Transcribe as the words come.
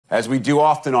As we do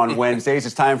often on Wednesdays,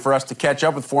 it's time for us to catch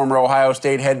up with former Ohio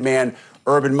State head man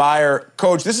Urban Meyer.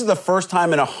 Coach, this is the first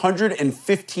time in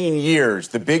 115 years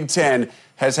the Big Ten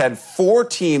has had 4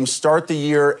 teams start the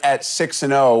year at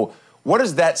 6-0. What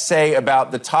does that say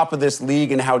about the top of this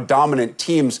league and how dominant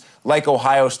teams like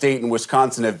Ohio State and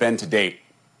Wisconsin have been to date?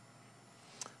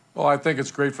 Well, I think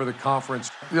it's great for the conference.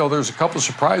 There's a couple of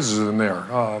surprises in there.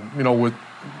 With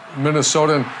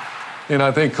Minnesota, and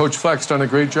I think Coach Fleck's done a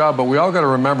great job, but we all got to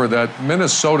remember that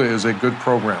Minnesota is a good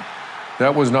program.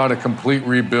 That was not a complete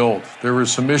rebuild. There were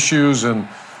some issues,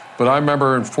 but I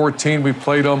remember in 2014 we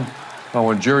played them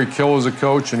when Jerry Kill was a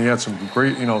coach, and he had some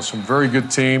great, some very good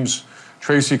teams.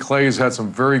 Tracy Clay's had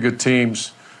some very good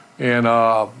teams, and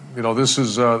this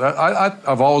is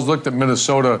I've always looked at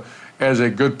Minnesota as a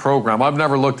good program. I've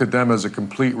never looked at them as a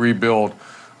complete rebuild.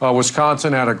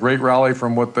 Wisconsin had a great rally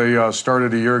from what they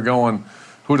started a year ago, and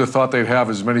who'd have thought they'd have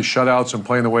as many shutouts and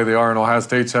playing the way they are, and Ohio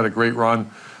State's had a great run.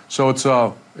 So it's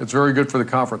very good for the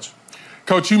conference.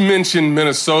 Coach, you mentioned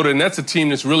Minnesota, and that's a team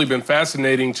that's really been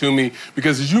fascinating to me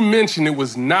because, as you mentioned, it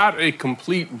was not a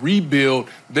complete rebuild.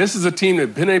 This is a team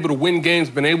that's been able to win games,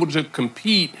 been able to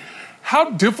compete.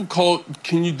 How difficult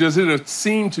does it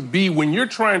seem to be when you're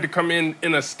trying to come in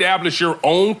and establish your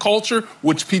own culture,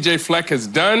 which P.J. Fleck has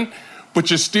done, but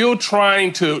you're still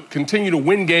trying to continue to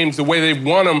win games the way they've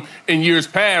won them in years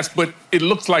past, but it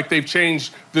looks like they've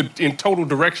changed in total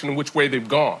direction in which way they've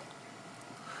gone?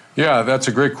 Yeah, that's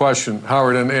a great question,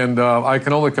 Howard, and I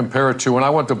can only compare it to when I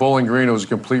went to Bowling Green, it was a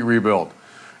complete rebuild.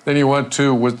 Then you went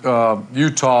to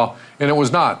Utah, and it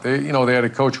was not. They had a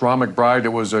coach, Ron McBride.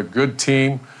 It was a good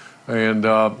team, and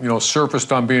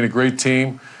surfaced on being a great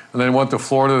team. And then went to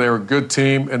Florida. They were a good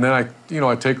team, and then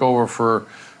I take over for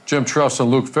Jim Truss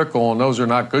and Luke Fickell, and those are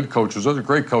not good coaches. Those are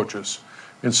great coaches.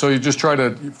 And so you just try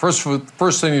to,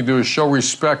 first thing you do is show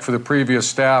respect for the previous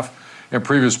staff and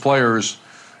previous players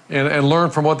and learn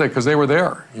from because they were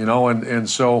there, and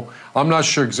so I'm not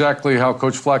sure exactly how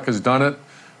Coach Fleck has done it,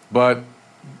 but,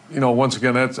 once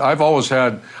again,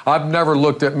 I've never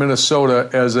looked at Minnesota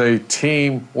as a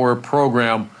team or a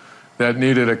program that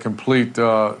needed a complete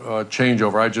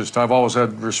changeover. I've always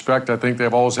had respect. I think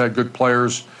they've always had good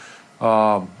players.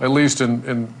 At least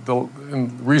in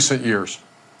recent years.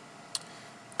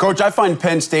 Coach, I find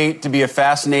Penn State to be a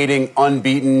fascinating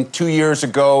unbeaten. 2 years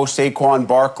ago, Saquon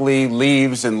Barkley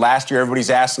leaves, and last year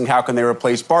everybody's asking how can they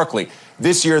replace Barkley.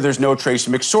 This year there's no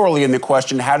Tracy McSorley, and the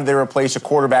question, how do they replace a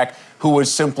quarterback who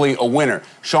was simply a winner?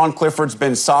 Sean Clifford's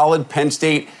been solid. Penn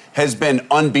State has been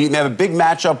unbeaten. They have a big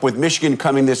matchup with Michigan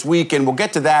coming this week, and we'll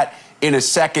get to that in a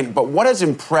second. But what has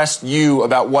impressed you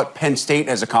about what Penn State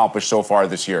has accomplished so far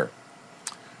this year?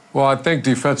 Well, I think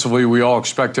defensively we all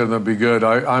expected them to be good.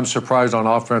 I'm surprised on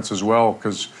offense as well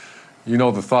because,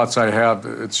 the thoughts I have.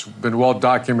 It's been well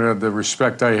documented, the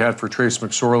respect I had for Trace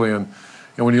McSorley. And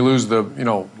when you lose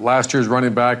last year's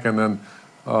running back and then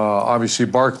obviously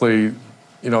Barkley,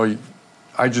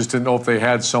 I just didn't know if they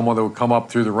had someone that would come up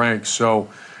through the ranks. So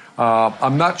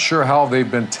I'm not sure how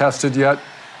they've been tested yet.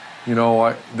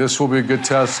 This will be a good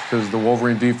test because the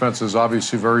Wolverine defense is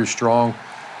obviously very strong.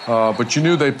 But you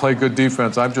knew they'd play good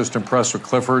defense. I'm just impressed with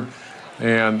Clifford.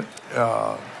 And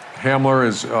Hamler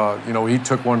is, he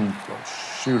took one,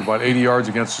 about 80 yards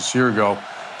against us a year ago.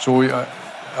 So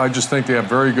I just think they have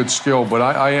very good skill. But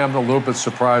I am a little bit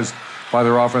surprised by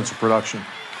their offensive production.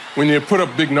 When you put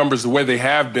up big numbers the way they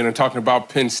have been and talking about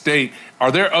Penn State,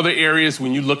 are there other areas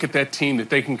when you look at that team that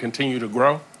they can continue to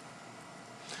grow?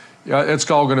 Yeah, it's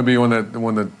all going to be when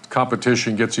the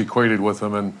competition gets equated with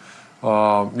them. And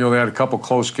they had a couple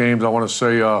close games. I want to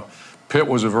say Pitt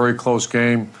was a very close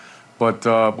game, but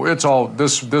it's all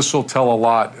this will tell a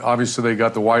lot. Obviously, they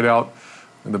got the whiteout,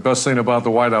 and the best thing about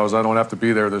the whiteout is I don't have to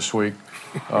be there this week.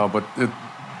 But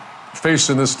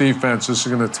facing this defense, this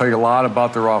is going to tell you a lot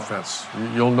about their offense.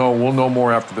 We'll know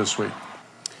more after this week.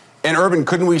 And Urban,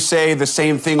 couldn't we say the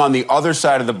same thing on the other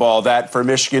side of the ball, that for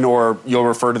Michigan, or you'll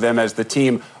refer to them as the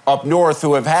team up north,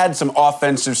 who have had some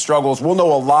offensive struggles? We'll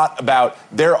know a lot about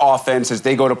their offense as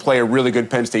they go to play a really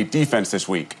good Penn State defense this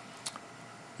week.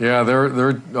 Yeah,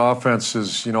 their offense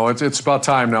is, it's about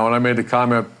time now. And I made the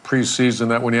comment preseason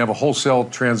that when you have a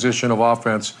wholesale transition of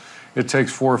offense, it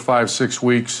takes 4, 5, 6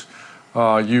 weeks.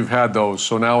 You've had those.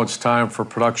 So now it's time for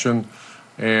production.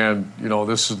 And,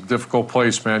 this is a difficult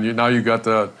place, man. Now you got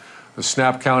the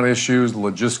snap count issues, the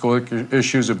logistical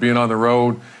issues of being on the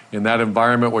road in that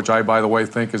environment, which I, by the way,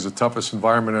 think is the toughest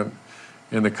environment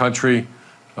in the country.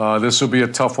 This will be a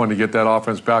tough one to get that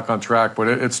offense back on track, but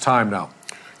it's time now.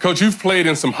 Coach, you've played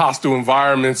in some hostile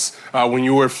environments when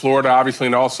you were at Florida, obviously,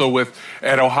 and also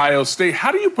at Ohio State.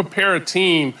 How do you prepare a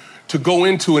team to go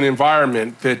into an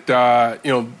environment that,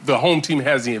 the home team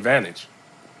has the advantage?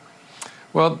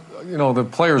 Well, the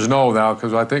players know now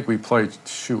because I think we played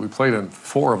in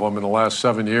 4 of them in the last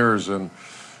 7 years, and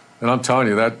I'm telling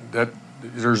you that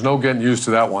there's no getting used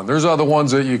to that one. There's other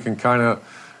ones that you can kind of,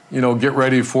 get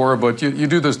ready for, but you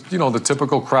do this, the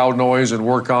typical crowd noise and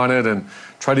work on it and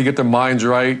try to get their minds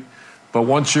right. But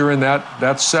once you're in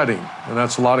that setting, and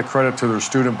that's a lot of credit to their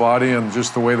student body and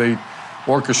just the way they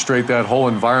orchestrate that whole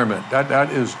environment,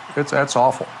 that's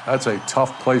awful. That's a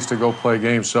tough place to go play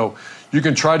games. So you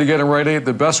can try to get them ready.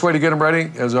 The best way to get them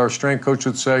ready, as our strength coach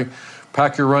would say,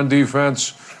 pack your run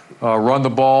defense, run the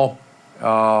ball,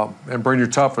 and bring your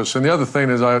toughest. And the other thing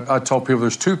is I tell people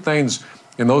there's 2 things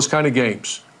in those kind of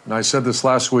games, and I said this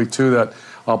last week too, that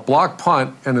a block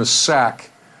punt and a sack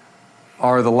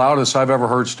are the loudest I've ever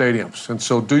heard stadiums. And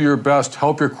so do your best,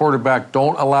 help your quarterback,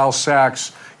 don't allow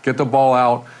sacks, get the ball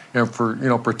out, and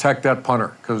protect that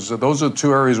punter, because those are the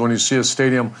 2 areas when you see a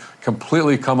stadium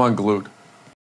completely come unglued.